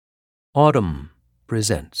Autumn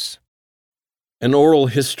presents An Oral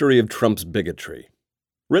History of Trump's Bigotry,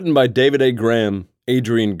 written by David A. Graham,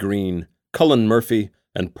 Adrienne Green, Cullen Murphy,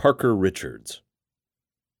 and Parker Richards.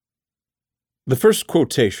 The first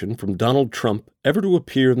quotation from Donald Trump ever to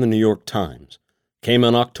appear in the New York Times came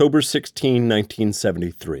on October 16,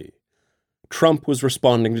 1973. Trump was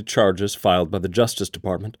responding to charges filed by the Justice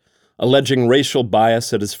Department alleging racial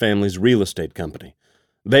bias at his family's real estate company.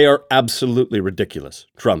 "They are absolutely ridiculous,"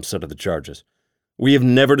 Trump said of the charges. "We have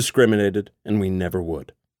never discriminated, and we never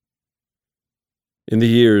would." In the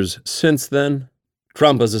years since then,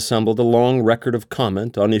 Trump has assembled a long record of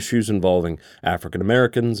comment on issues involving African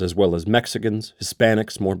Americans as well as Mexicans,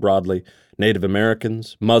 Hispanics more broadly, Native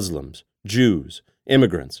Americans, Muslims, Jews,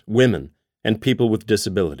 immigrants, women, and people with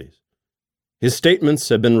disabilities. His statements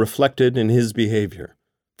have been reflected in his behavior,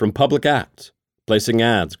 from public acts, placing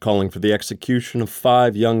ads calling for the execution of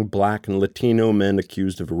 5 young black and Latino men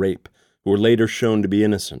accused of rape, who were later shown to be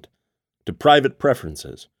innocent, to private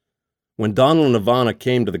preferences. When Donald and Ivana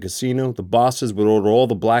came to the casino, the bosses would order all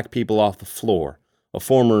the black people off the floor, a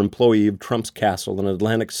former employee of Trump's castle in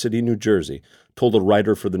Atlantic City, New Jersey, told a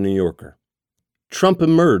writer for The New Yorker. Trump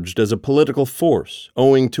emerged as a political force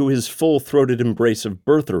owing to his full-throated embrace of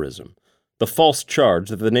birtherism, the false charge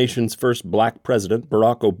that the nation's first black president,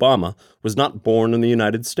 Barack Obama, was not born in the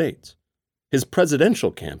United States. His presidential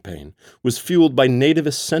campaign was fueled by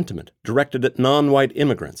nativist sentiment directed at non-white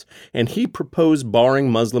immigrants, and he proposed barring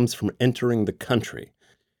Muslims from entering the country.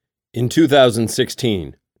 In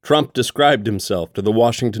 2016, Trump described himself to the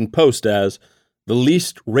Washington Post as the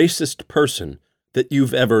least racist person that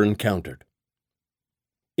you've ever encountered.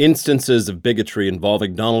 Instances of bigotry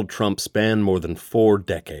involving Donald Trump span more than 4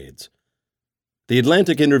 decades. The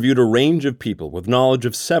Atlantic interviewed a range of people with knowledge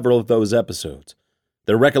of several of those episodes.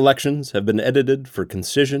 Their recollections have been edited for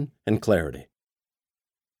concision and clarity.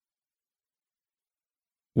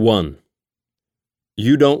 1.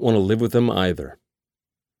 You don't want to live with them either.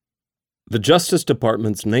 The Justice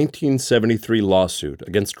Department's 1973 lawsuit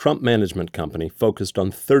against Trump Management Company focused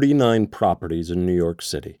on 39 properties in New York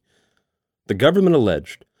City. The government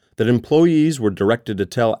alleged that employees were directed to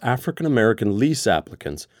tell African American lease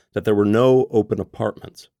applicants that there were no open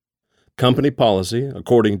apartments. Company policy,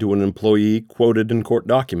 according to an employee quoted in court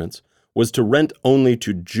documents, was to rent only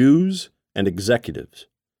to Jews and executives.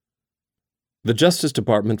 The Justice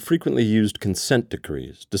Department frequently used consent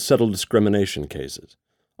decrees to settle discrimination cases,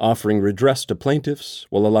 offering redress to plaintiffs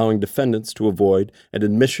while allowing defendants to avoid an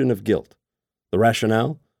admission of guilt. The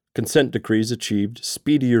rationale? Consent decrees achieved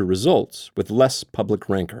speedier results with less public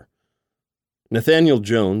rancor. Nathaniel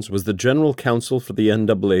Jones was the general counsel for the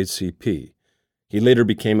NAACP. He later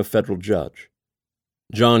became a federal judge.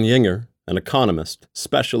 John Yinger, an economist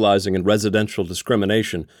specializing in residential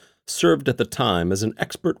discrimination, served at the time as an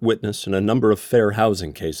expert witness in a number of fair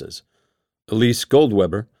housing cases. Elise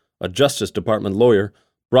Goldweber, a Justice Department lawyer,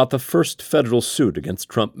 brought the first federal suit against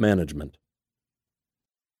Trump management.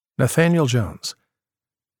 Nathaniel Jones.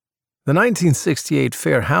 The 1968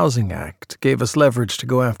 Fair Housing Act gave us leverage to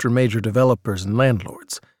go after major developers and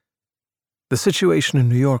landlords. The situation in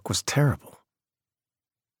New York was terrible.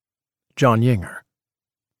 John Yinger.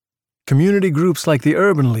 Community groups like the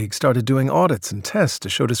Urban League started doing audits and tests to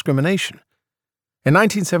show discrimination. In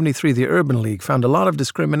 1973, the Urban League found a lot of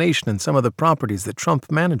discrimination in some of the properties that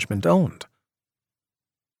Trump management owned.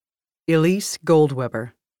 Elise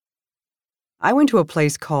Goldweber. I went to a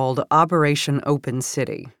place called Operation Open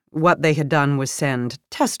City. What they had done was send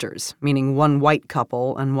testers, meaning one white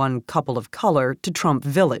couple and one couple of color, to Trump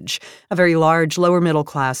Village, a very large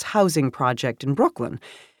lower-middle-class housing project in Brooklyn.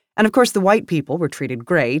 And of course the white people were treated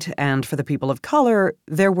great, and for the people of color,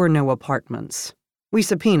 there were no apartments. We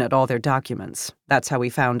subpoenaed all their documents. That's how we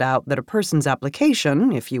found out that a person's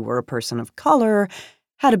application, if you were a person of color,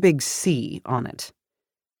 had a big C on it.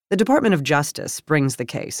 The Department of Justice brings the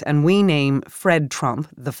case, and we name Fred Trump,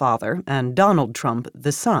 the father, and Donald Trump,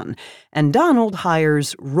 the son, and Donald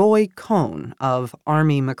hires Roy Cohn of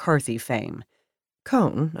Army McCarthy fame.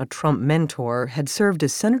 Cohn, a Trump mentor, had served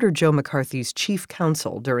as Senator Joe McCarthy's chief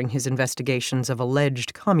counsel during his investigations of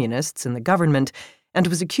alleged communists in the government and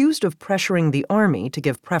was accused of pressuring the Army to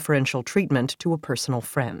give preferential treatment to a personal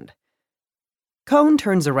friend. Cohn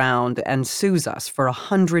turns around and sues us for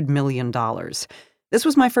 $100 million. This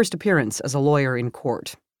was my first appearance as a lawyer in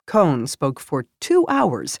court. Cohn spoke for 2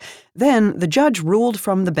 hours. Then the judge ruled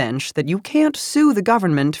from the bench that you can't sue the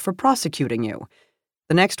government for prosecuting you.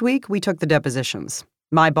 The next week, we took the depositions.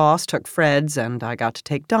 My boss took Fred's, and I got to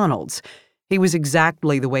take Donald's. He was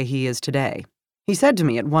exactly the way he is today. He said to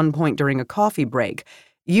me at one point during a coffee break,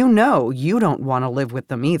 "You know you don't want to live with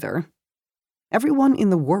them either." Everyone in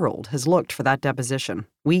the world has looked for that deposition.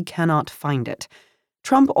 We cannot find it.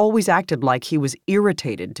 Trump always acted like he was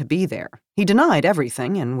irritated to be there. He denied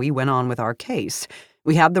everything, and we went on with our case.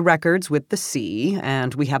 We had the records with the C,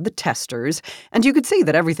 and we had the testers, and you could see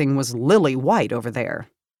that everything was lily white over there.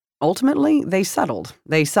 Ultimately, they settled.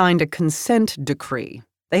 They signed a consent decree.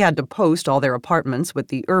 They had to post all their apartments with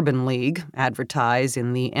the Urban League, advertise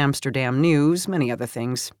in the Amsterdam News, many other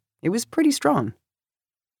things. It was pretty strong.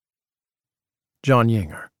 John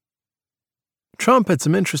Yinger. Trump had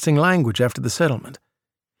some interesting language after the settlement.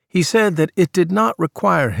 He said that it did not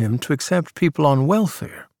require him to accept people on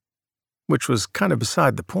welfare, which was kind of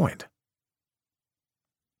beside the point.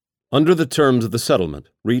 Under the terms of the settlement,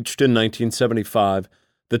 reached in 1975,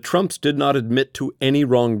 the Trumps did not admit to any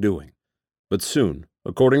wrongdoing, but soon,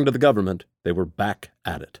 according to the government, they were back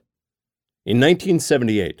at it. In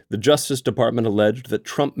 1978, the Justice Department alleged that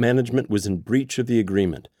Trump management was in breach of the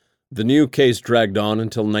agreement. The new case dragged on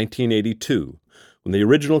until 1982, when the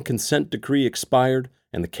original consent decree expired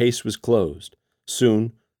and the case was closed.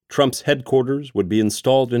 Soon, Trump's headquarters would be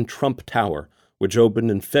installed in Trump Tower, which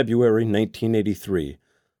opened in February 1983.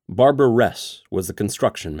 Barbara Ress was the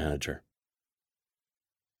construction manager.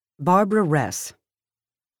 Barbara Ress.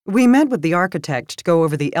 We met with the architect to go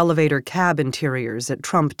over the elevator cab interiors at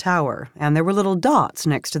Trump Tower, and there were little dots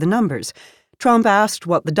next to the numbers. Trump asked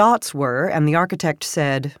what the dots were, and the architect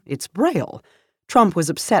said, "It's Braille." Trump was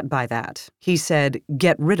upset by that. He said,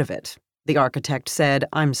 "Get rid of it." The architect said,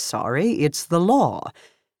 "I'm sorry, it's the law."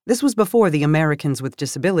 This was before the Americans with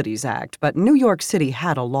Disabilities Act, but New York City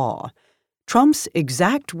had a law. Trump's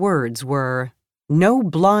exact words were, "No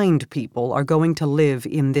blind people are going to live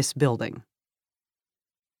in this building."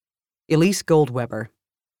 Elise Goldweber.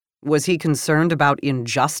 Was he concerned about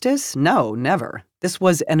injustice? No, never. This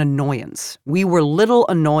was an annoyance. We were little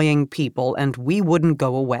annoying people, and we wouldn't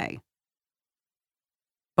go away.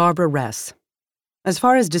 Barbara Ress. As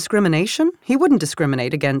far as discrimination, he wouldn't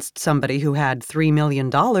discriminate against somebody who had $3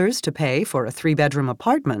 million to pay for a 3-bedroom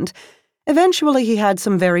apartment. Eventually, he had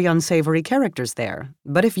some very unsavory characters there.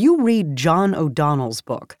 But if you read John O'Donnell's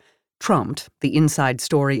book, Trumped, the inside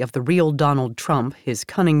story of the real Donald Trump, his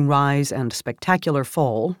cunning rise and spectacular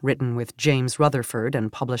fall, written with James Rutherford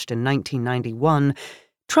and published in 1991,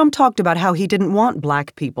 Trump talked about how he didn't want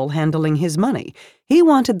black people handling his money. He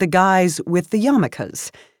wanted the guys with the yarmulkes.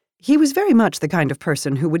 He was very much the kind of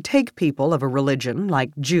person who would take people of a religion like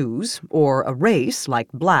Jews, or a race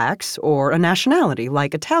like blacks, or a nationality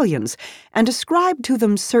like Italians, and ascribe to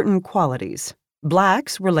them certain qualities.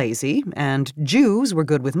 Blacks were lazy, and Jews were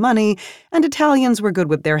good with money, and Italians were good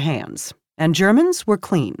with their hands, and Germans were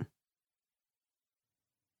clean.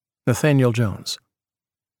 Nathaniel Jones.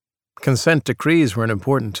 Consent decrees were an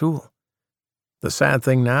important tool. The sad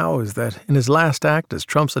thing now is that in his last act as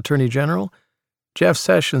Trump's Attorney General, Jeff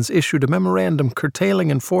Sessions issued a memorandum curtailing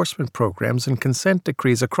enforcement programs and consent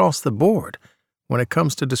decrees across the board when it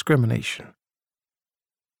comes to discrimination.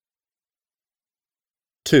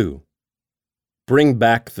 2. Bring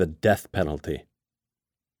back the death penalty.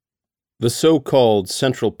 The so-called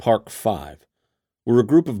Central Park Five were a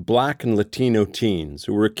group of black and Latino teens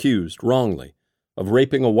who were accused, wrongly, of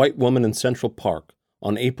raping a white woman in Central Park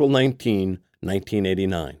on April 19,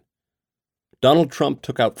 1989. Donald Trump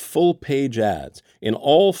took out full-page ads in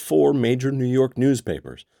all 4 major New York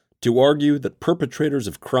newspapers to argue that perpetrators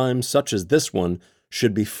of crimes such as this one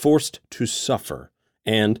should be forced to suffer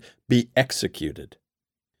and be executed.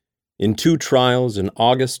 In 2 trials in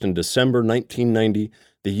August and December 1990,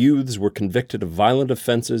 the youths were convicted of violent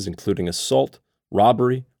offenses including assault,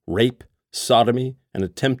 robbery, rape, sodomy, and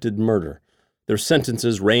attempted murder. Their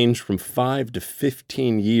sentences ranged from 5 to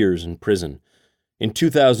 15 years in prison. In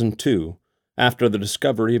 2002, after the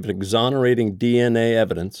discovery of exonerating DNA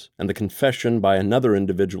evidence and the confession by another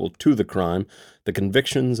individual to the crime, the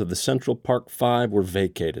convictions of the Central Park Five were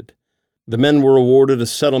vacated. The men were awarded a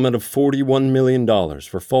settlement of $41 million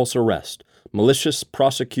for false arrest, malicious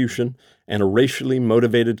prosecution, and a racially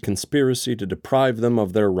motivated conspiracy to deprive them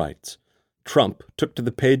of their rights. Trump took to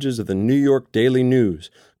the pages of the New York Daily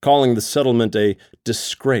News, calling the settlement a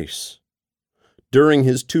disgrace. During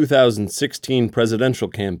his 2016 presidential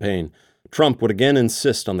campaign, Trump would again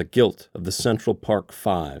insist on the guilt of the Central Park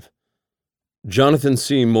Five. Jonathan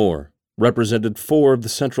C. Moore represented 4 of the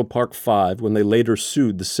Central Park Five when they later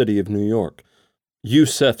sued the city of New York.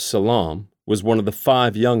 Yusef Salaam was one of the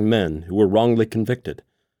 5 young men who were wrongly convicted.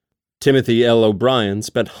 Timothy L. O'Brien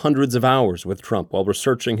spent hundreds of hours with Trump while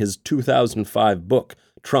researching his 2005 book,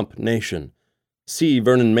 Trump Nation. C.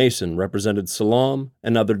 Vernon Mason represented Salaam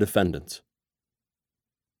and other defendants.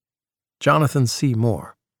 Jonathan C.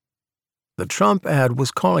 Moore. The Trump ad was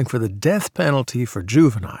calling for the death penalty for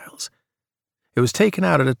juveniles. It was taken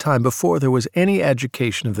out at a time before there was any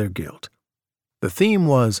education of their guilt. The theme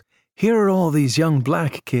was, here are all these young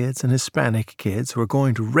black kids and Hispanic kids who are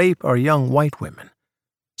going to rape our young white women.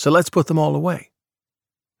 So let's put them all away.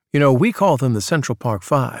 You know, we call them the Central Park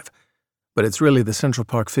 5, but it's really the Central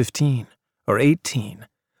Park 15 or 18,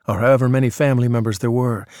 or however many family members there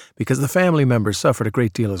were, because the family members suffered a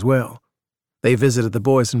great deal as well. They visited the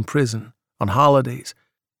boys in prison, on holidays.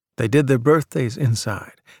 They did their birthdays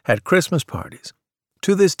inside, had Christmas parties.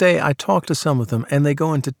 To this day, I talk to some of them, and they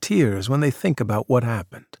go into tears when they think about what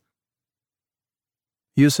happened.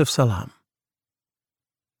 Yusuf Salam.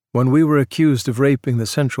 When we were accused of raping the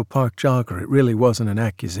Central Park jogger, it really wasn't an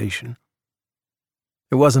accusation.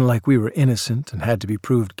 It wasn't like we were innocent and had to be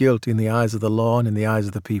proved guilty in the eyes of the law and in the eyes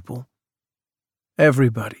of the people.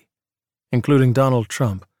 Everybody, including Donald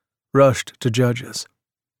Trump, rushed to judge us,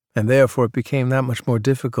 and therefore it became that much more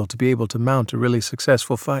difficult to be able to mount a really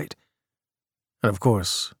successful fight. And of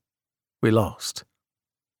course, we lost.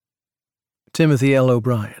 Timothy L.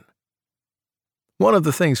 O'Brien. One of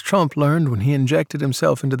the things Trump learned when he injected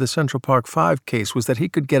himself into the Central Park 5 case was that he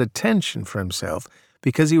could get attention for himself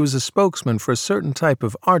because he was a spokesman for a certain type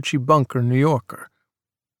of Archie Bunker New Yorker.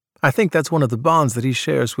 I think that's one of the bonds that he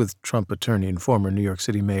shares with Trump attorney and former New York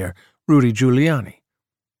City Mayor Rudy Giuliani.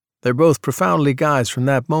 They're both profoundly guys from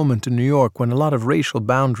that moment in New York when a lot of racial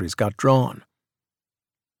boundaries got drawn.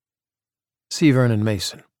 C. Vernon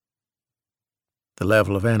Mason. The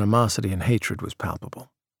level of animosity and hatred was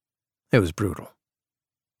palpable. It was brutal.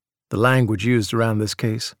 The language used around this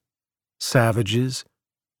case, savages,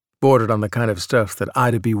 bordered on the kind of stuff that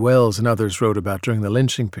Ida B. Wells and others wrote about during the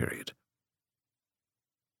lynching period.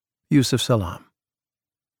 Yusuf Salam.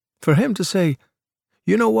 For him to say,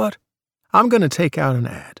 you know what, I'm going to take out an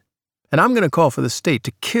ad, and I'm going to call for the state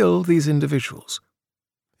to kill these individuals.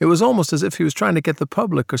 It was almost as if he was trying to get the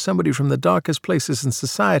public or somebody from the darkest places in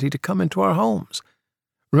society to come into our homes.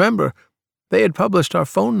 Remember, they had published our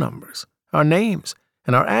phone numbers, our names,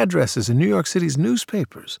 and our addresses in New York City's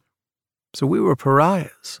newspapers. So we were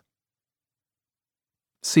pariahs.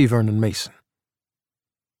 C. Vernon Mason.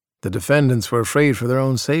 The defendants were afraid for their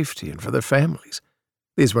own safety and for their families.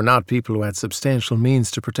 These were not people who had substantial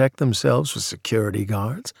means to protect themselves with security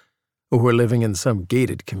guards, or who were living in some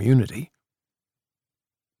gated community.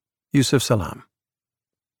 Yusuf Salam.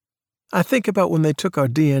 I think about when they took our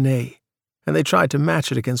DNA and they tried to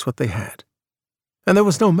match it against what they had. And there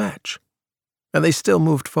was no match. And they still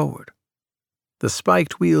moved forward. The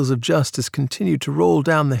spiked wheels of justice continued to roll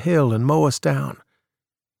down the hill and mow us down.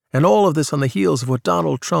 And all of this on the heels of what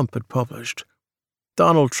Donald Trump had published.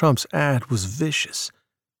 Donald Trump's ad was vicious.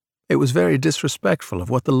 It was very disrespectful of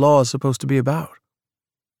what the law is supposed to be about.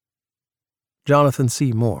 Jonathan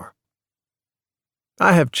C. Moore.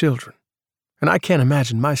 I have children, and I can't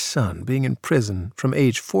imagine my son being in prison from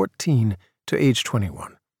age 14 to age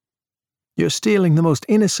 21. You're stealing the most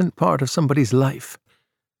innocent part of somebody's life.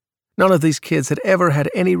 None of these kids had ever had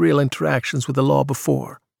any real interactions with the law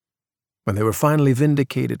before. When they were finally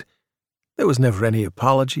vindicated, there was never any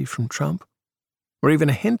apology from Trump, or even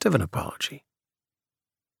a hint of an apology.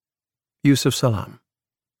 Yusuf Salam.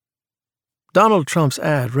 Donald Trump's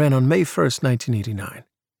ad ran on May 1st, 1989.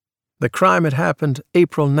 The crime had happened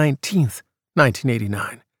April 19th,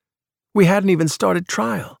 1989. We hadn't even started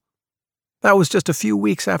trial. That was just a few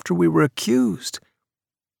weeks after we were accused.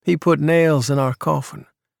 He put nails in our coffin.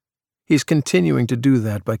 He's continuing to do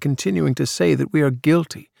that by continuing to say that we are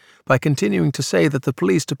guilty, by continuing to say that the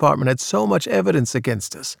police department had so much evidence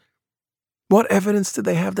against us. What evidence did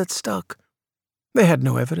they have that stuck? They had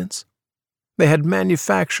no evidence. They had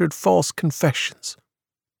manufactured false confessions.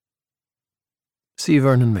 C.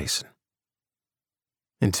 Vernon Mason.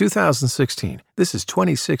 In 2016, this is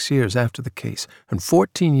 26 years after the case and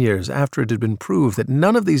 14 years after it had been proved that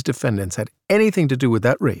none of these defendants had anything to do with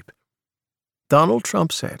that rape, Donald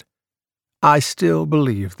Trump said, I still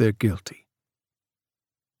believe they're guilty.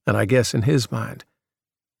 And I guess in his mind,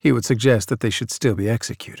 he would suggest that they should still be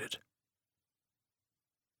executed.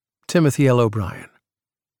 Timothy L. O'Brien.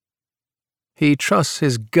 He trusts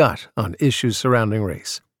his gut on issues surrounding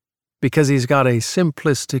race because he's got a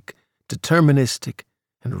simplistic, deterministic,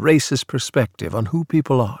 and racist perspective on who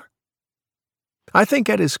people are. I think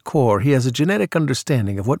at his core he has a genetic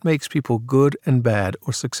understanding of what makes people good and bad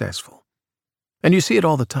or successful. And you see it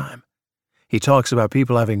all the time. He talks about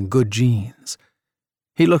people having good genes.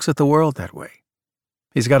 He looks at the world that way.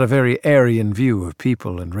 He's got a very Aryan view of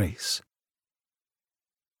people and race.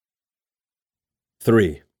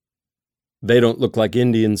 3. They don't look like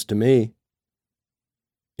Indians to me.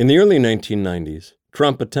 In the early 1990s,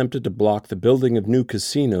 Trump attempted to block the building of new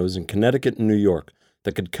casinos in Connecticut and New York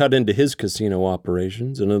that could cut into his casino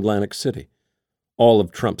operations in Atlantic City. All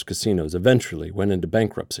of Trump's casinos eventually went into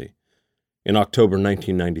bankruptcy. In October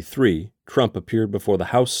 1993, Trump appeared before the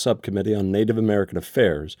House Subcommittee on Native American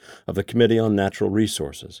Affairs of the Committee on Natural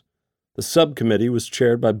Resources. The subcommittee was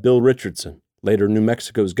chaired by Bill Richardson, later New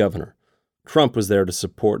Mexico's governor. Trump was there to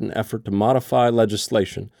support an effort to modify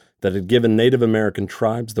legislation that had given Native American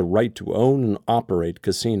tribes the right to own and operate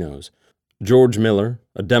casinos. George Miller,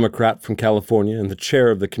 a Democrat from California and the chair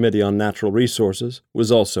of the Committee on Natural Resources,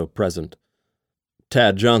 was also present.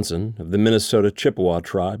 Tad Johnson, of the Minnesota Chippewa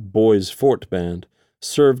tribe Boys Fort Band,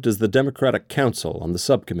 served as the Democratic counsel on the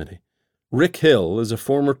subcommittee. Rick Hill is a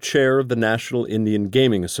former chair of the National Indian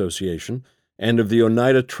Gaming Association and of the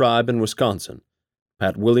Oneida tribe in Wisconsin.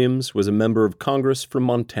 Pat Williams was a member of Congress from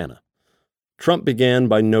Montana. Trump began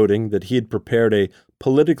by noting that he had prepared a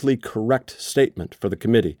politically correct statement for the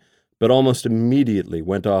committee, but almost immediately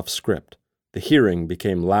went off script. The hearing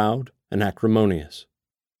became loud and acrimonious.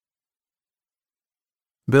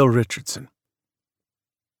 Bill Richardson.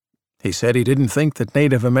 He said he didn't think that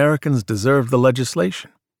Native Americans deserved the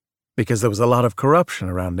legislation because there was a lot of corruption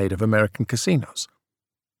around Native American casinos.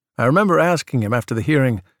 I remember asking him after the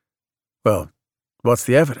hearing, "Well, what's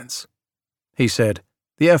the evidence?" He said,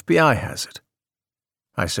 "The FBI has it."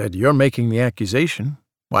 I said, "You're making the accusation.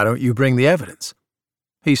 Why don't you bring the evidence?"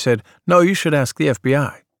 He said, "No, you should ask the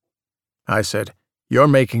FBI." I said, "You're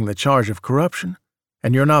making the charge of corruption,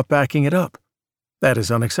 and you're not backing it up. That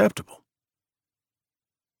is unacceptable."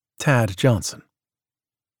 Tad Johnson.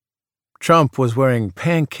 Trump was wearing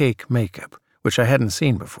pancake makeup, which I hadn't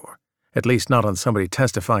seen before, at least not on somebody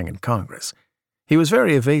testifying in Congress. He was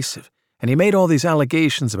very evasive, and he made all these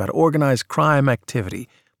allegations about organized crime activity,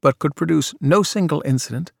 but could produce no single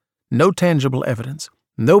incident, no tangible evidence,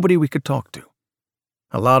 nobody we could talk to.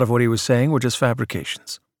 A lot of what he was saying were just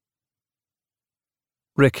fabrications.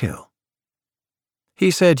 Rick Hill.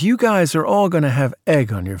 He said, "You guys are all going to have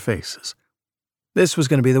egg on your faces. This was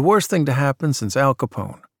going to be the worst thing to happen since Al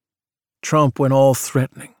Capone." Trump went all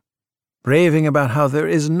threatening, raving about how there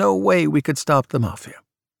is no way we could stop the mafia.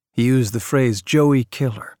 He used the phrase Joey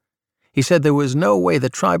Killer. He said there was no way the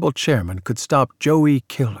tribal chairman could stop Joey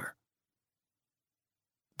Killer.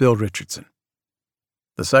 Bill Richardson.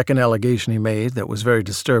 The second allegation he made that was very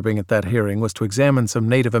disturbing at that hearing was to examine some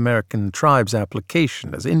Native American tribes'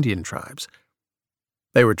 application as Indian tribes.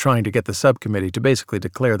 They were trying to get the subcommittee to basically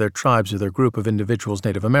declare their tribes or their group of individuals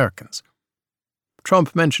Native Americans.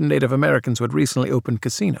 Trump mentioned Native Americans who had recently opened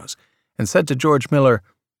casinos and said to George Miller,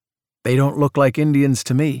 "They don't look like Indians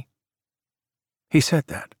to me." He said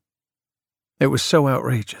that. It was so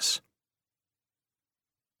outrageous.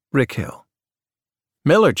 Rick Hill.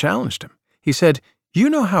 Miller challenged him. He said, "You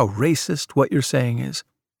know how racist what you're saying is?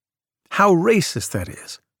 How racist that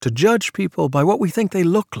is, to judge people by what we think they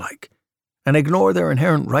look like and ignore their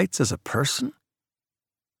inherent rights as a person?"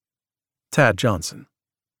 Tad Johnson.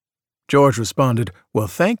 George responded, "Well,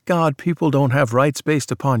 thank God people don't have rights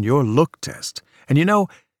based upon your look test. And you know,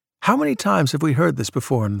 how many times have we heard this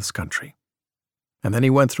before in this country?" And then he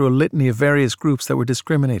went through a litany of various groups that were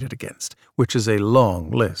discriminated against, which is a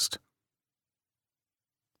long list.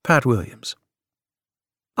 Pat Williams.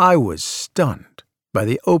 I was stunned by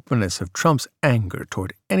the openness of Trump's anger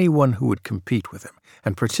toward anyone who would compete with him,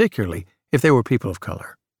 and particularly if they were people of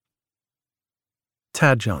color.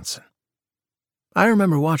 Tad Johnson. I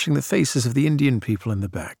remember watching the faces of the Indian people in the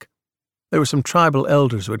back. There were some tribal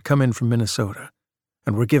elders who had come in from Minnesota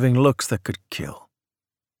and were giving looks that could kill.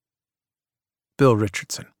 Bill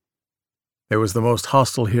Richardson. It was the most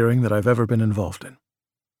hostile hearing that I've ever been involved in,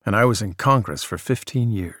 and I was in Congress for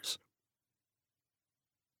 15 years.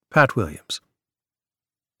 Pat Williams.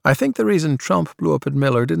 I think the reason Trump blew up at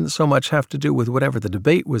Miller didn't so much have to do with whatever the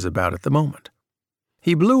debate was about at the moment.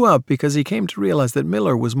 He blew up because he came to realize that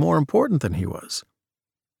Miller was more important than he was.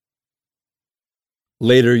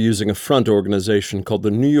 Later, using a front organization called the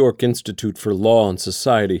New York Institute for Law and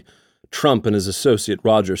Society, Trump and his associate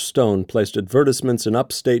Roger Stone placed advertisements in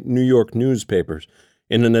upstate New York newspapers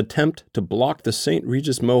in an attempt to block the St.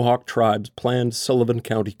 Regis Mohawk tribe's planned Sullivan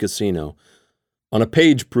County casino. On a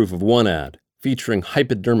page proof of one ad, featuring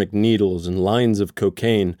hypodermic needles and lines of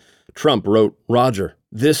cocaine, Trump wrote, "Roger,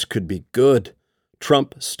 this could be good."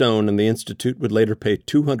 Trump, Stone, and the Institute would later pay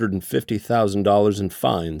 $250,000 in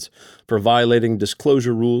fines for violating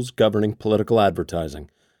disclosure rules governing political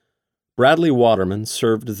advertising. Bradley Waterman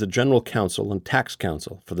served as the general counsel and tax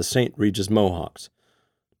counsel for the St. Regis Mohawks.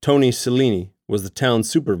 Tony Cellini was the town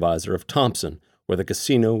supervisor of Thompson, where the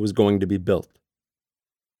casino was going to be built.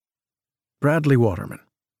 Bradley Waterman.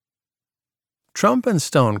 Trump and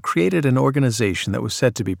Stone created an organization that was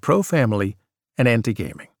said to be pro-family and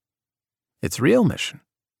anti-gaming. Its real mission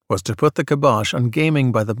was to put the kibosh on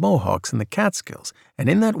gaming by the Mohawks in the Catskills and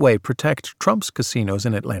in that way protect Trump's casinos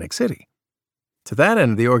in Atlantic City. To that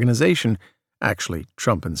end, the organization, actually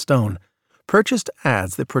Trump and Stone, purchased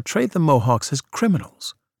ads that portrayed the Mohawks as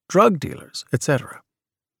criminals, drug dealers, etc.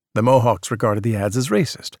 The Mohawks regarded the ads as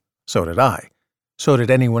racist. So did I. So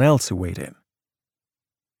did anyone else who weighed in.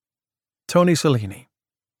 Tony Salini.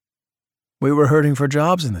 We were hurting for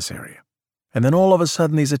jobs in this area. And then all of a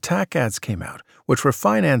sudden these attack ads came out, which were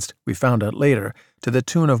financed, we found out later, to the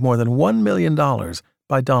tune of more than $1 million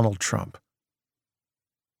by Donald Trump.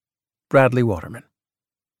 Bradley Waterman.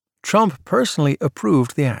 Trump personally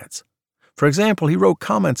approved the ads. For example, he wrote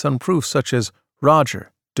comments on proofs such as,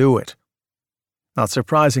 "Roger, do it." Not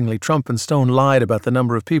surprisingly, Trump and Stone lied about the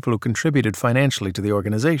number of people who contributed financially to the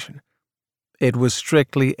organization. It was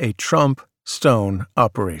strictly a Trump-Stone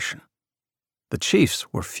operation. The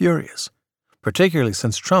chiefs were furious, particularly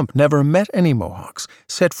since Trump never met any Mohawks,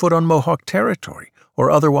 set foot on Mohawk territory,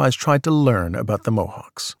 or otherwise tried to learn about the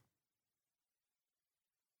Mohawks.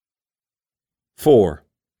 4.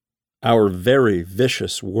 Our Very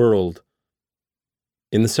Vicious World.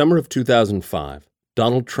 In the summer of 2005,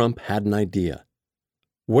 Donald Trump had an idea.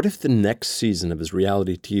 What if the next season of his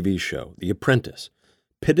reality TV show, The Apprentice,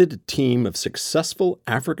 pitted a team of successful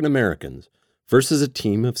African Americans versus a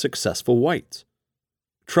team of successful whites?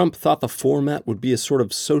 Trump thought the format would be a sort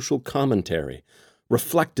of social commentary,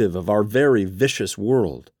 reflective of our very vicious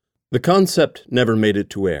world. The concept never made it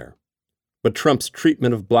to air, but Trump's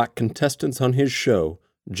treatment of black contestants on his show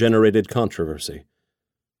generated controversy.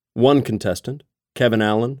 One contestant, Kevin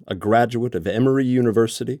Allen, a graduate of Emory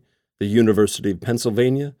University, the University of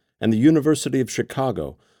Pennsylvania, and the University of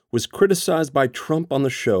Chicago, was criticized by Trump on the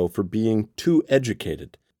show for being too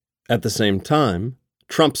educated. At the same time,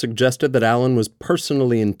 Trump suggested that Allen was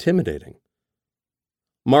personally intimidating.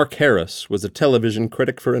 Mark Harris was a television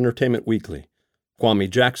critic for Entertainment Weekly. Kwame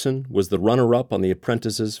Jackson was the runner-up on The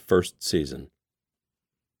Apprentice's first season.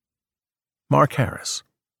 Mark Harris.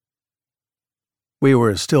 We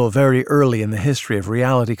were still very early in the history of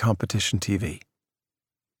reality competition TV.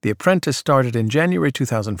 The Apprentice started in January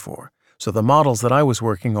 2004, so the models that I was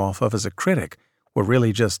working off of as a critic were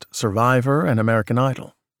really just Survivor and American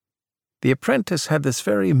Idol. The Apprentice had this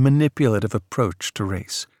very manipulative approach to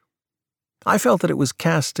race. I felt that it was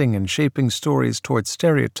casting and shaping stories towards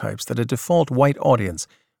stereotypes that a default white audience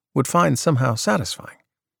would find somehow satisfying.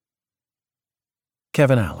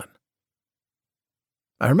 Kevin Allen.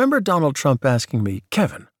 I remember Donald Trump asking me,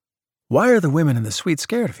 "Kevin, why are the women in the suite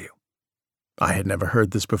scared of you?" I had never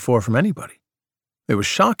heard this before from anybody. It was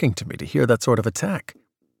shocking to me to hear that sort of attack.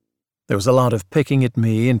 There was a lot of picking at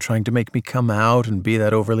me and trying to make me come out and be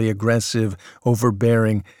that overly aggressive,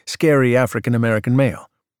 overbearing, scary African-American male.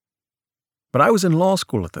 But I was in law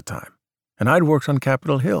school at the time, and I'd worked on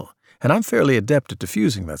Capitol Hill, and I'm fairly adept at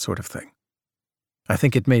diffusing that sort of thing. I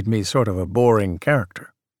think it made me sort of a boring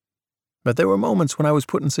character. But there were moments when I was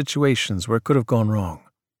put in situations where it could have gone wrong.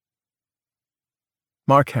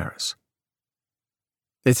 Mark Harris.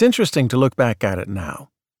 It's interesting to look back at it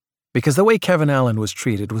now, because the way Kevin Allen was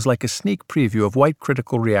treated was like a sneak preview of white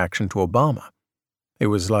critical reaction to Obama. It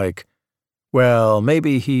was like, well,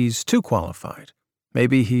 maybe he's too qualified.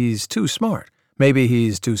 Maybe he's too smart. Maybe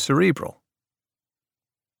he's too cerebral.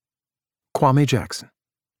 Kwame Jackson.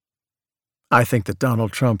 I think that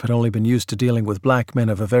Donald Trump had only been used to dealing with black men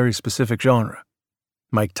of a very specific genre.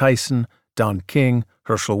 Mike Tyson, Don King,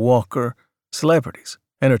 Herschel Walker, celebrities,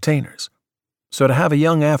 entertainers. So to have a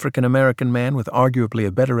young African-American man with arguably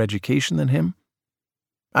a better education than him,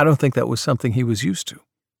 I don't think that was something he was used to,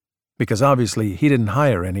 because obviously he didn't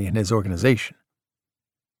hire any in his organization.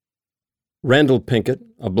 Randall Pinkett,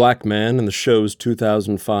 a black man and the show's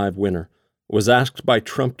 2005 winner, was asked by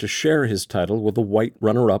Trump to share his title with a white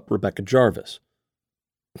runner-up, Rebecca Jarvis.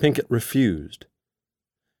 Pinkett refused.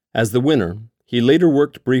 As the winner, he later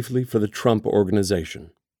worked briefly for the Trump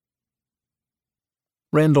Organization.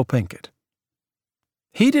 Randall Pinkett.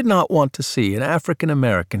 He did not want to see an African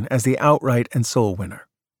American as the outright and sole winner.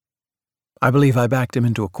 I believe I backed him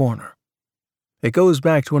into a corner. It goes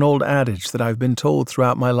back to an old adage that I've been told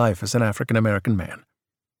throughout my life as an African American man,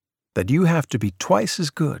 that you have to be twice as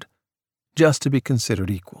good just to be considered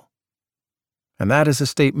equal. And that is a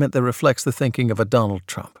statement that reflects the thinking of a Donald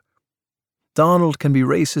Trump. Donald can be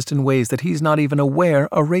racist in ways that he's not even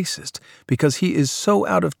aware are racist because he is so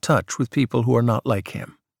out of touch with people who are not like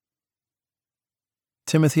him.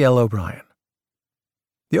 Timothy L. O'Brien.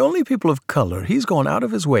 The only people of color he's gone out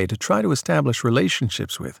of his way to try to establish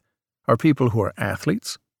relationships with are people who are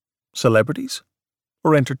athletes, celebrities,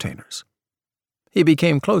 or entertainers. He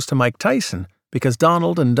became close to Mike Tyson because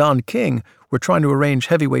Donald and Don King were trying to arrange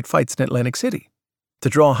heavyweight fights in Atlantic City to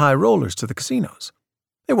draw high rollers to the casinos.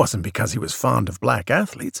 It wasn't because he was fond of black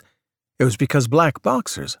athletes. It was because black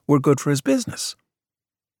boxers were good for his business.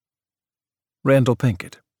 Randall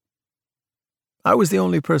Pinkett. I was the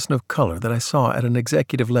only person of color that I saw at an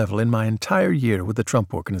executive level in my entire year with the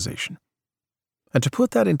Trump Organization. And to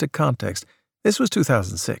put that into context, this was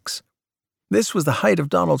 2006. This was the height of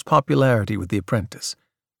Donald's popularity with The Apprentice.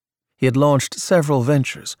 He had launched several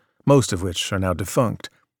ventures, most of which are now defunct.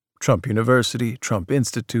 Trump University, Trump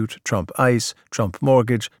Institute, Trump Ice, Trump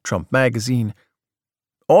Mortgage, Trump Magazine.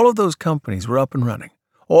 All of those companies were up and running.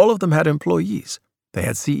 All of them had employees. They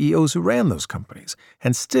had CEOs who ran those companies.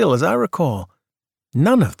 And still, as I recall,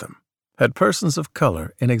 none of them had persons of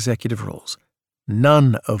color in executive roles.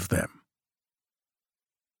 None of them.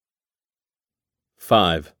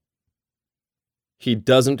 5. He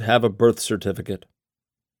doesn't have a birth certificate.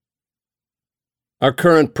 Our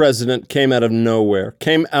current president came out of nowhere.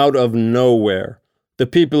 The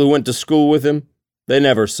people who went to school with him, they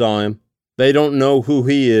never saw him. They don't know who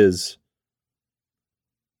he is.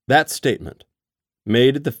 That statement,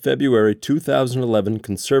 made at the February 2011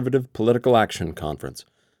 Conservative Political Action Conference,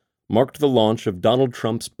 marked the launch of Donald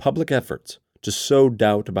Trump's public efforts to sow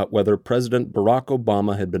doubt about whether President Barack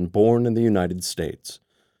Obama had been born in the United States.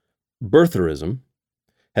 Birtherism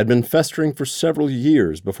had been festering for several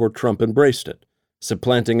years before Trump embraced it,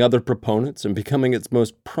 supplanting other proponents and becoming its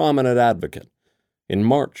most prominent advocate. In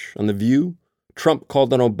March, on The View, Trump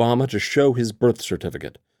called on Obama to show his birth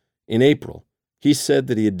certificate. In April, he said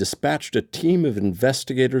that he had dispatched a team of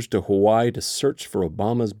investigators to Hawaii to search for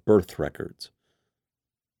Obama's birth records.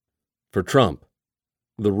 For Trump,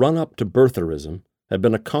 the run-up to birtherism had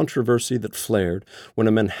been a controversy that flared when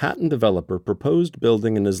a Manhattan developer proposed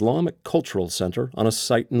building an Islamic cultural center on a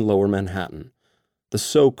site in Lower Manhattan, the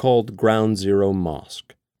so-called Ground Zero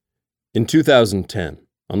Mosque. In 2010,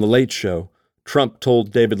 on The Late Show, Trump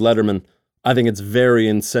told David Letterman, "I think it's very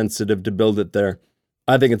insensitive to build it there.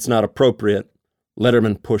 I think it's not appropriate."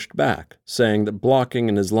 Letterman pushed back, saying that blocking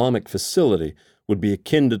an Islamic facility would be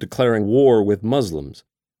akin to declaring war with Muslims.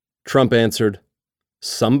 Trump answered,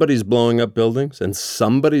 "Somebody's blowing up buildings and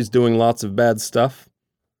somebody's doing lots of bad stuff."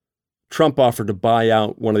 Trump offered to buy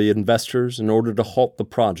out one of the investors in order to halt the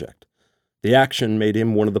project. The action made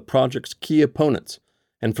him one of the project's key opponents,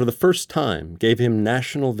 and for the first time gave him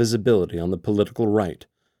national visibility on the political right.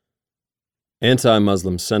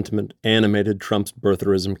 Anti-Muslim sentiment animated Trump's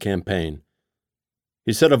birtherism campaign.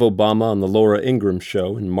 He said of Obama on the Laura Ingraham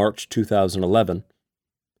show in March 2011,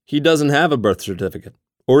 "He doesn't have a birth certificate.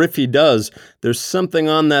 Or if he does, there's something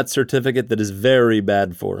on that certificate that is very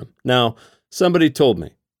bad for him. Now, somebody told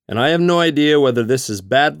me, and I have no idea whether this is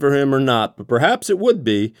bad for him or not, but perhaps it would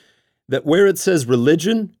be, that where it says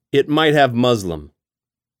religion, it might have Muslim."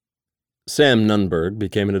 Sam Nunberg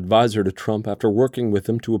became an advisor to Trump after working with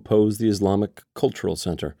him to oppose the Islamic Cultural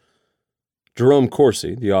Center. Jerome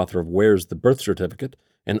Corsi, the author of Where's the Birth Certificate,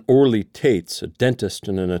 and Orly Tates, a dentist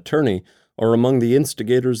and an attorney, are among the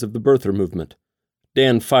instigators of the birther movement.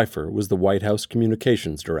 Dan Pfeiffer was the White House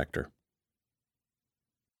communications director.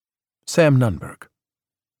 Sam Nunberg.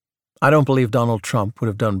 I don't believe Donald Trump would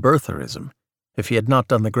have done birtherism if he had not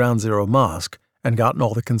done the Ground Zero Mosque and gotten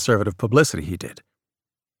all the conservative publicity he did.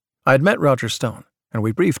 I had met Roger Stone, and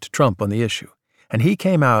we briefed Trump on the issue, and he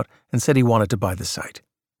came out and said he wanted to buy the site.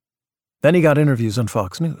 Then he got interviews on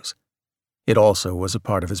Fox News. It also was a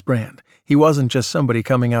part of his brand. He wasn't just somebody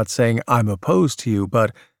coming out saying, "I'm opposed to you,"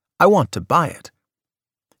 but "I want to buy it."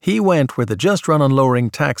 He went where the just run on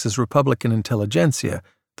lowering taxes Republican intelligentsia,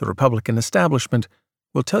 the Republican establishment,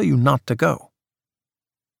 will tell you not to go.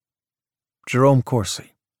 Jerome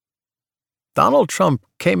Corsi. Donald Trump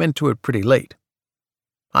came into it pretty late.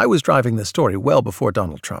 I was driving the story well before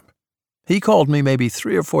Donald Trump. He called me maybe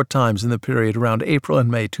 3 or 4 times in the period around April and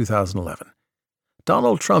May 2011.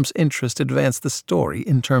 Donald Trump's interest advanced the story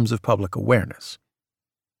in terms of public awareness.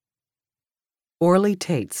 Orly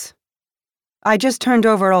Tates. I just turned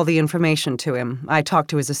over all the information to him. I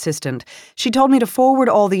talked to his assistant. She told me to forward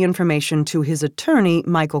all the information to his attorney,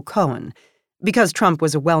 Michael Cullen. Because Trump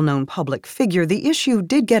was a well-known public figure, the issue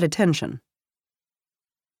did get attention.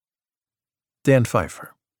 Dan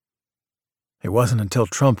Pfeiffer. It wasn't until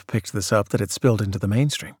Trump picked this up that it spilled into the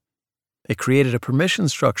mainstream. It created a permission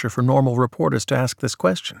structure for normal reporters to ask this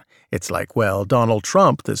question. It's like, well, Donald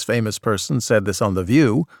Trump, this famous person, said this on The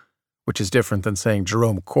View, which is different than saying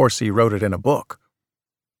Jerome Corsi wrote it in a book.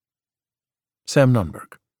 Sam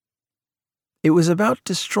Nunberg. It was about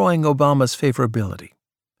destroying Obama's favorability,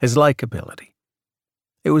 his likability.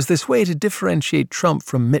 It was this way to differentiate Trump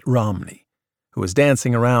from Mitt Romney, who was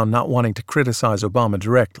dancing around not wanting to criticize Obama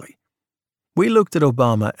directly. We looked at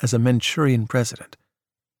Obama as a Manchurian president.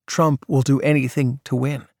 Trump will do anything to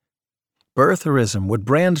win. Birtherism would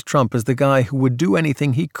brand Trump as the guy who would do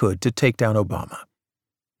anything he could to take down Obama.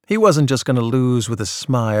 He wasn't just going to lose with a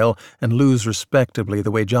smile and lose respectably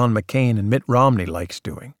the way John McCain and Mitt Romney liked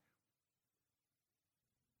doing.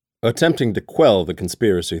 Attempting to quell the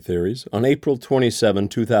conspiracy theories, on April 27,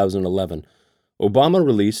 2011, Obama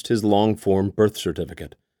released his long-form birth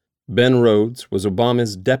certificate. Ben Rhodes was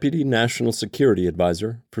Obama's Deputy National Security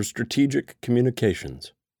Advisor for Strategic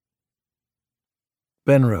Communications.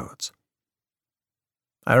 Ben Rhodes.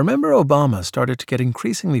 I remember Obama started to get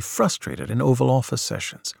increasingly frustrated in Oval Office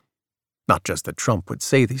sessions. Not just that Trump would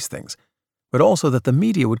say these things, but also that the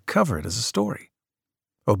media would cover it as a story.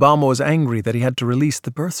 Obama was angry that he had to release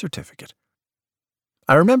the birth certificate.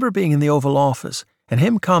 I remember being in the Oval Office and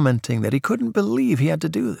him commenting that he couldn't believe he had to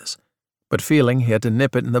do this, but feeling he had to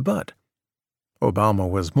nip it in the bud. Obama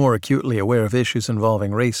was more acutely aware of issues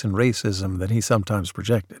involving race and racism than he sometimes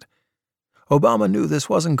projected. Obama knew this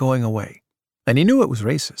wasn't going away, and he knew it was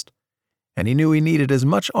racist, and he knew he needed as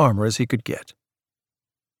much armor as he could get.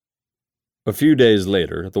 A few days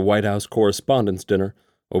later, at the White House Correspondents' Dinner,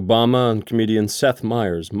 Obama and comedian Seth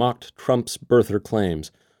Meyers mocked Trump's birther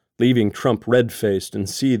claims, leaving Trump red-faced and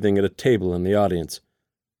seething at a table in the audience.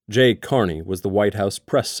 Jay Carney was the White House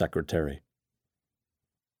press secretary.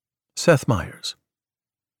 Seth Meyers.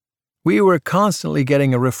 We were constantly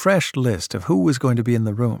getting a refreshed list of who was going to be in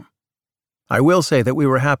the room. I will say that we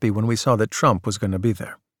were happy when we saw that Trump was going to be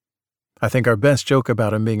there. I think our best joke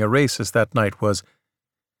about him being a racist that night was,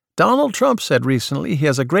 Donald Trump said recently he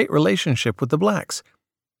has a great relationship with the blacks.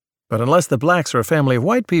 But unless the blacks are a family of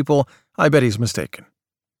white people, I bet he's mistaken.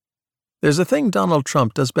 There's a thing Donald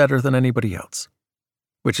Trump does better than anybody else,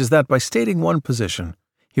 which is that by stating one position,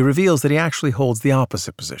 he reveals that he actually holds the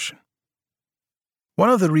opposite position. One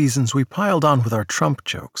of the reasons we piled on with our Trump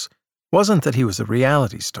jokes wasn't that he was a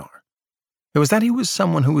reality star. It was that he was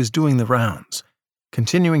someone who was doing the rounds,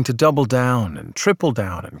 continuing to double down and triple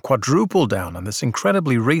down and quadruple down on this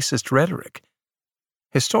incredibly racist rhetoric.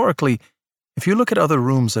 Historically, if you look at other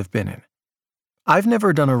rooms I've been in, I've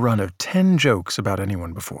never done a run of 10 jokes about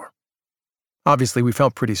anyone before. Obviously, we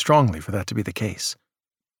felt pretty strongly for that to be the case.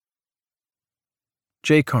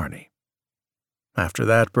 Jay Carney. After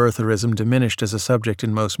that, birtherism diminished as a subject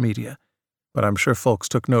in most media, but I'm sure folks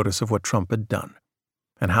took notice of what Trump had done,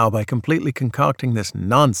 and how by completely concocting this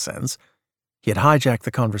nonsense, he had hijacked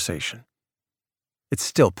the conversation. It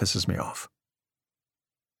still pisses me off.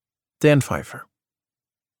 Dan Pfeiffer.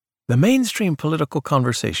 The mainstream political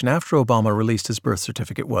conversation after Obama released his birth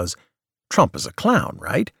certificate was, Trump is a clown,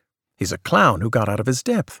 right? He's a clown who got out of his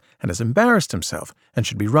depth and has embarrassed himself and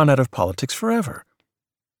should be run out of politics forever.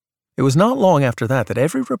 It was not long after that that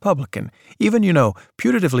every Republican, even,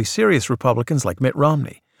 putatively serious Republicans like Mitt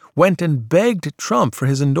Romney, went and begged Trump for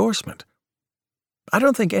his endorsement. I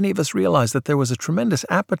don't think any of us realized that there was a tremendous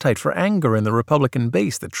appetite for anger in the Republican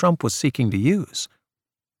base that Trump was seeking to use.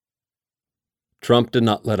 Trump did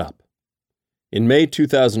not let up. In May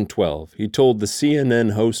 2012, he told the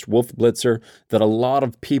CNN host Wolf Blitzer that a lot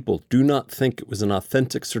of people do not think it was an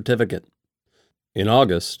authentic certificate. In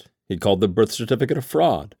August, he called the birth certificate a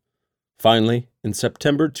fraud. Finally, in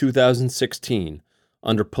September 2016,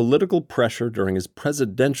 under political pressure during his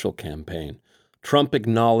presidential campaign, Trump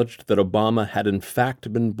acknowledged that Obama had in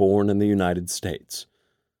fact been born in the United States.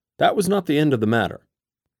 That was not the end of the matter.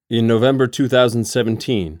 In November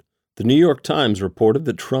 2017, the New York Times reported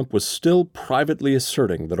that Trump was still privately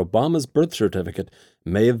asserting that Obama's birth certificate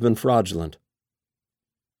may have been fraudulent.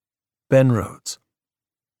 Ben Rhodes.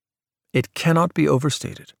 It cannot be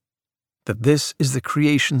overstated that this is the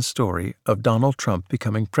creation story of Donald Trump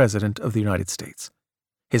becoming president of the United States.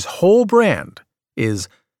 His whole brand is,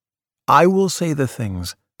 I will say the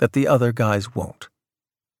things that the other guys won't.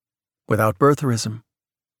 Without birtherism,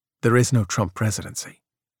 there is no Trump presidency.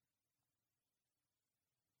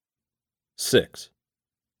 6.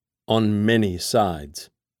 On many sides.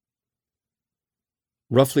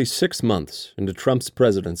 Roughly 6 months into Trump's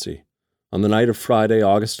presidency, on the night of Friday,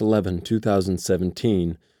 August 11,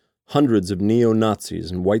 2017, hundreds of neo-Nazis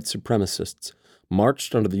and white supremacists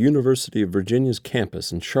marched onto the University of Virginia's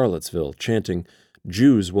campus in Charlottesville, chanting,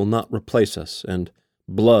 "Jews will not replace us," and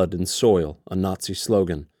 "Blood and Soil," a Nazi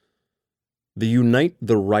slogan. The Unite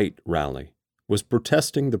the Right rally was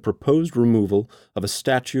protesting the proposed removal of a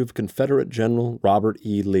statue of Confederate General Robert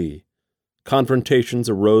E. Lee. Confrontations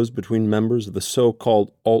arose between members of the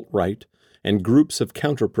so-called alt-right and groups of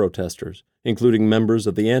counter-protesters, including members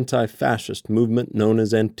of the anti-fascist movement known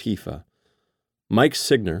as Antifa. Mike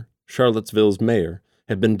Signer, Charlottesville's mayor,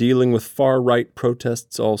 had been dealing with far-right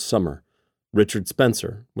protests all summer. Richard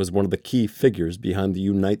Spencer was one of the key figures behind the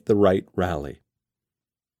Unite the Right rally.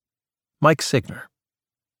 Mike Signer.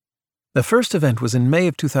 The first event was in May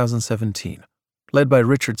of 2017, led by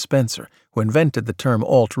Richard Spencer, who invented the term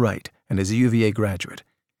alt-right and is a UVA graduate.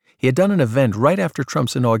 He had done an event right after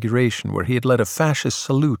Trump's inauguration where he had led a fascist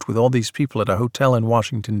salute with all these people at a hotel in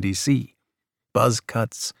Washington, D.C. Buzz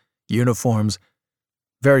cuts, uniforms,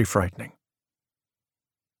 very frightening.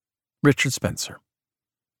 Richard Spencer.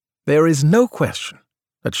 There is no question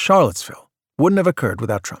that Charlottesville wouldn't have occurred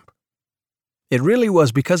without Trump. It really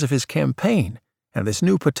was because of his campaign and this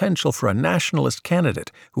new potential for a nationalist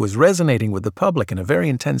candidate who was resonating with the public in a very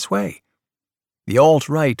intense way. The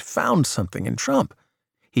alt-right found something in Trump.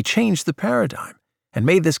 He changed the paradigm and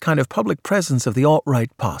made this kind of public presence of the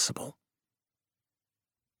alt-right possible.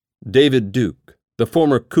 David Duke, the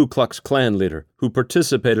former Ku Klux Klan leader who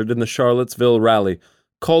participated in the Charlottesville rally,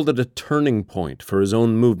 called it a turning point for his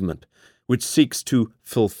own movement, which seeks to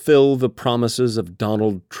fulfill the promises of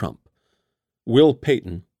Donald Trump. Will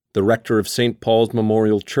Payton, the rector of St. Paul's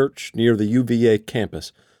Memorial Church near the UVA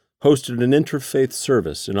campus, hosted an interfaith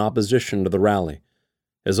service in opposition to the rally.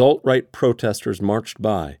 As alt-right protesters marched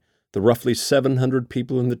by, the roughly 700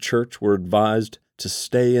 people in the church were advised to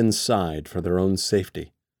stay inside for their own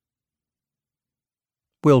safety.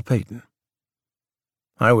 Will Payton.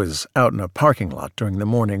 I was out in a parking lot during the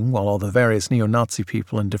morning while all the various neo-Nazi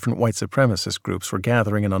people and different white supremacist groups were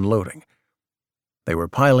gathering and unloading. They were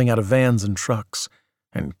piling out of vans and trucks,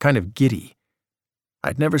 and kind of giddy.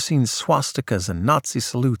 I'd never seen swastikas and Nazi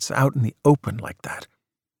salutes out in the open like that.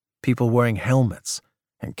 People wearing helmets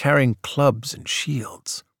and carrying clubs and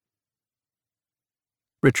shields.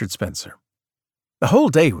 Richard Spencer. The whole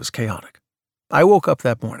day was chaotic. I woke up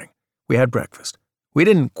that morning. We had breakfast. We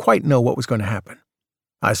didn't quite know what was going to happen.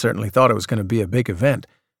 I certainly thought it was going to be a big event,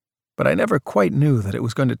 but I never quite knew that it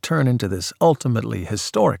was going to turn into this ultimately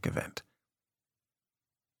historic event.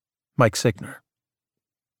 Mike Signer.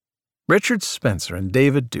 Richard Spencer and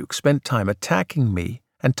David Duke spent time attacking me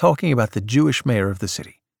and talking about the Jewish mayor of the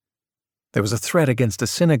city. There was a threat against a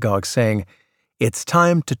synagogue saying, "It's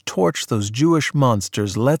time to torch those Jewish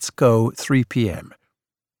monsters, let's go 3 p.m.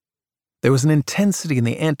 There was an intensity in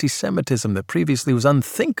the anti-Semitism that previously was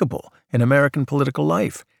unthinkable in American political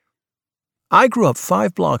life. I grew up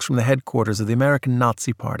 5 blocks from the headquarters of the American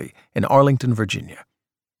Nazi Party in Arlington, Virginia.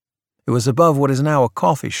 It was above what is now a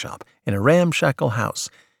coffee shop in a ramshackle house,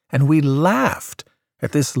 and we laughed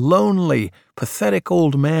at this lonely, pathetic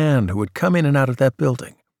old man who would come in and out of that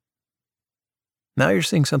building. Now you're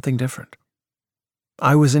seeing something different.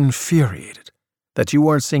 I was infuriated that you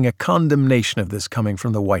weren't seeing a condemnation of this coming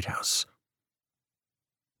from the White House.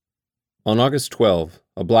 On August 12,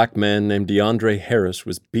 a black man named DeAndre Harris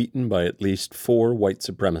was beaten by at least 4 white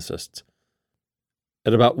supremacists.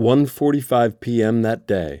 At about 1:45 p.m. that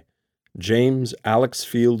day, James Alex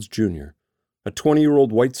Fields, Jr., a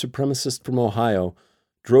 20-year-old white supremacist from Ohio,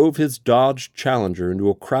 drove his Dodge Challenger into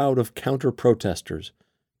a crowd of counter-protesters,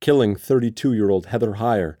 killing 32-year-old Heather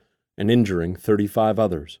Heyer and injuring 35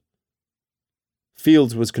 others.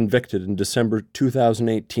 Fields was convicted in December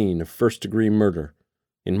 2018 of first-degree murder.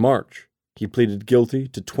 In March, he pleaded guilty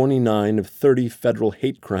to 29 of 30 federal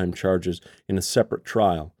hate crime charges in a separate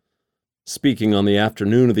trial. Speaking on the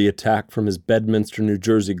afternoon of the attack from his Bedminster, New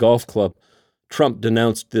Jersey golf club, Trump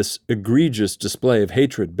denounced this egregious display of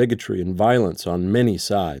hatred, bigotry, and violence on many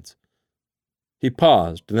sides. He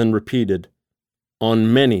paused and then repeated,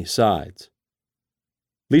 "On many sides."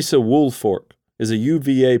 Lisa Woolfork is a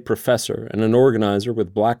UVA professor and an organizer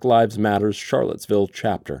with Black Lives Matter's Charlottesville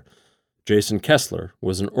chapter. Jason Kessler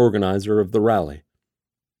was an organizer of the rally.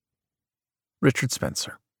 Richard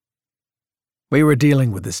Spencer. We were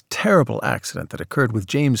dealing with this terrible accident that occurred with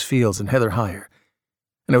James Fields and Heather Heyer,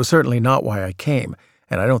 and it was certainly not why I came,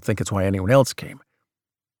 and I don't think it's why anyone else came.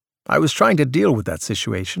 I was trying to deal with that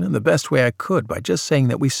situation in the best way I could by just saying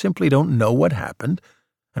that we simply don't know what happened,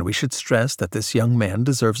 and we should stress that this young man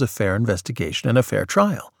deserves a fair investigation and a fair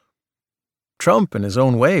trial. Trump, in his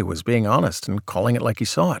own way, was being honest and calling it like he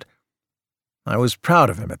saw it. I was proud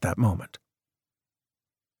of him at that moment.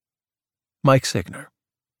 Mike Signer.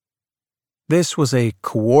 This was a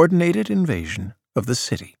coordinated invasion of the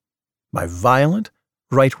city by violent,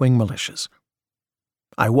 right-wing militias.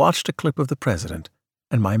 I watched a clip of the president,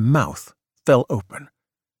 and my mouth fell open,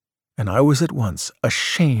 and I was at once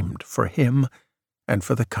ashamed for him and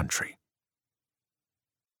for the country.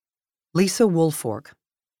 Lisa Woolfork.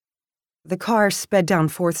 The car sped down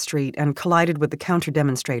 4th Street and collided with the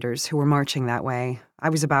counter-demonstrators who were marching that way. I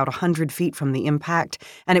was about 100 feet from the impact,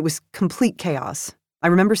 and it was complete chaos. I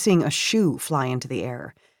remember seeing a shoe fly into the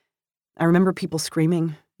air. I remember people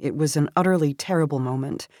screaming. It was an utterly terrible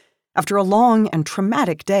moment. After a long and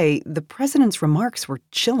traumatic day, the president's remarks were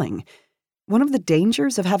chilling. One of the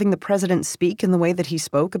dangers of having the president speak in the way that he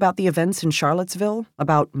spoke about the events in Charlottesville,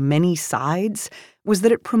 about many sides, was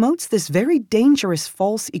that it promotes this very dangerous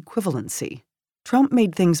false equivalency. Trump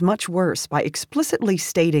made things much worse by explicitly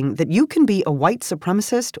stating that you can be a white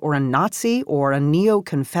supremacist or a Nazi or a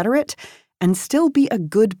neo-Confederate and still be a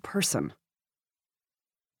good person.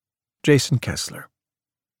 Jason Kessler.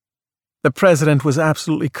 The president was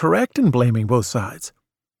absolutely correct in blaming both sides.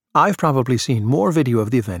 I've probably seen more video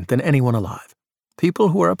of the event than anyone alive. People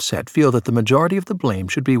who are upset feel that the majority of the blame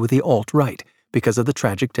should be with the alt-right because of the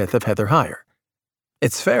tragic death of Heather Heyer.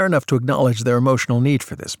 It's fair enough to acknowledge their emotional need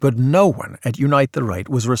for this, but no one at Unite the Right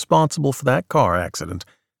was responsible for that car accident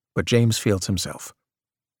but James Fields himself.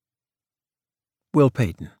 Will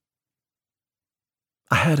Payton.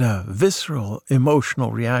 I had a visceral,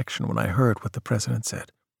 emotional reaction when I heard what the president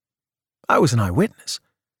said. I was an eyewitness.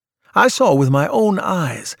 I saw with my own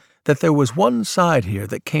eyes that there was one side here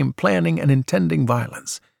that came planning and intending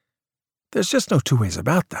violence. There's just no two ways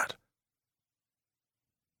about that.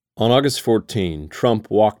 On August 14, Trump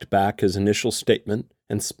walked back his initial statement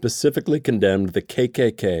and specifically condemned the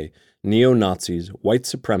KKK, neo-Nazis, white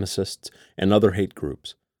supremacists, and other hate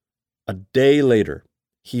groups. A day later,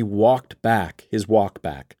 he walked back his walk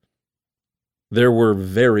back. There were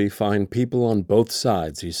very fine people on both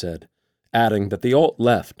sides, he said, adding that the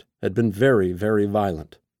alt-left had been very, very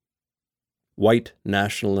violent. White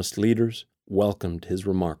nationalist leaders welcomed his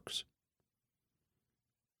remarks.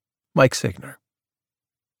 Mike Signer.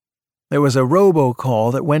 There was a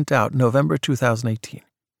robocall that went out in November 2018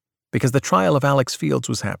 because the trial of Alex Fields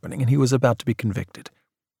was happening and he was about to be convicted.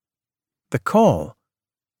 The call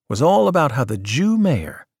was all about how the Jew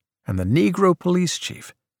mayor and the Negro police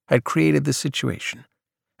chief had created the situation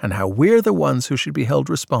and how we're the ones who should be held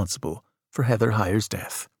responsible for Heather Heyer's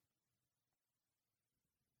death.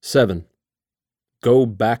 7. Go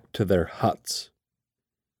back to their huts.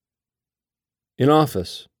 In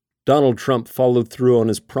office, Donald Trump followed through on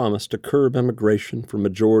his promise to curb immigration from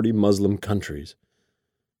majority Muslim countries.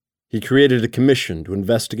 He created a commission to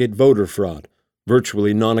investigate voter fraud,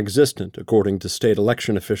 virtually non-existent according to state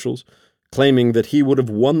election officials, claiming that he would have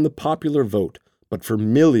won the popular vote but for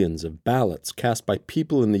millions of ballots cast by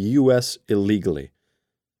people in the U.S. illegally.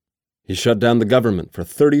 He shut down the government for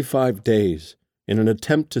 35 days in an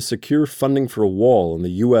attempt to secure funding for a wall on the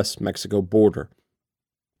U.S.-Mexico border.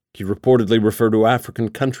 He reportedly referred to African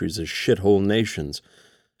countries as shithole nations,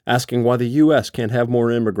 asking why the U.S. can't have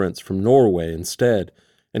more immigrants from Norway instead,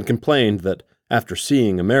 and complained that, after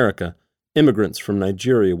seeing America, immigrants from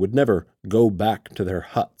Nigeria would never go back to their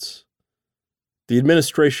huts. The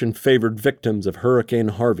administration favored victims of Hurricane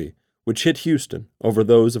Harvey, which hit Houston, over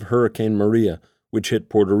those of Hurricane Maria, which hit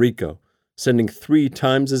Puerto Rico, sending 3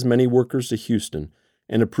 times as many workers to Houston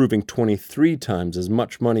and approving 23 times as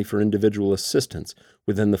much money for individual assistance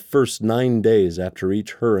within the first 9 days after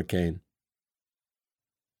each hurricane.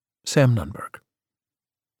 Sam Nunberg.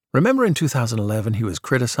 Remember in 2011 he was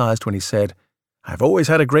criticized when he said, "I've always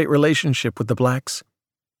had a great relationship with the blacks"?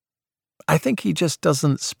 I think he just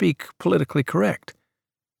doesn't speak politically correct.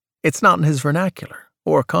 It's not in his vernacular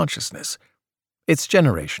or consciousness. It's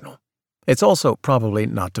generational. It's also, probably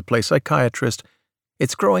not to play psychiatrist,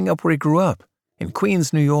 it's growing up where he grew up, in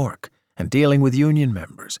Queens, New York, and dealing with union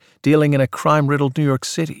members, dealing in a crime-riddled New York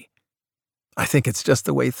City. I think it's just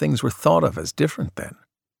the way things were thought of as different then.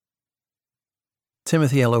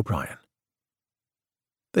 Timothy L. O'Brien.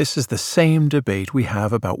 This is the same debate we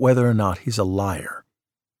have about whether or not he's a liar.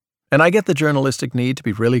 And I get the journalistic need to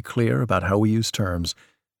be really clear about how we use terms.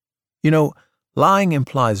 You know, lying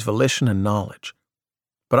implies volition and knowledge.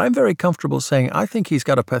 But I'm very comfortable saying I think he's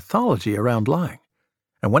got a pathology around lying.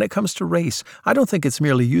 And when it comes to race, I don't think it's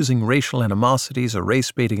merely using racial animosities or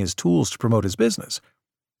race-baiting as tools to promote his business.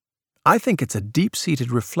 I think it's a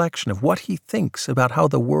deep-seated reflection of what he thinks about how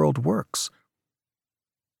the world works.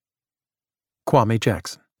 Kwame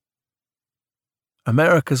Jackson.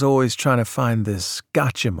 America's always trying to find this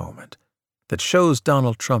gotcha moment that shows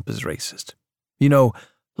Donald Trump is racist. You know,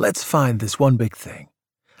 let's find this one big thing.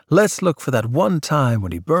 Let's look for that one time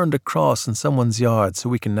when he burned a cross in someone's yard so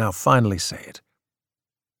we can now finally say it.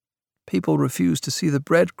 People refuse to see the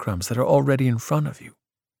breadcrumbs that are already in front of you,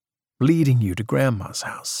 leading you to Grandma's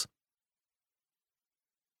house.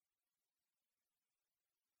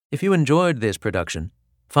 If you enjoyed this production,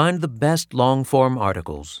 Find the best long-form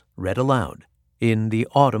articles read aloud in the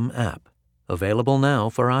Autumn app, available now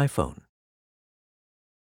for iPhone.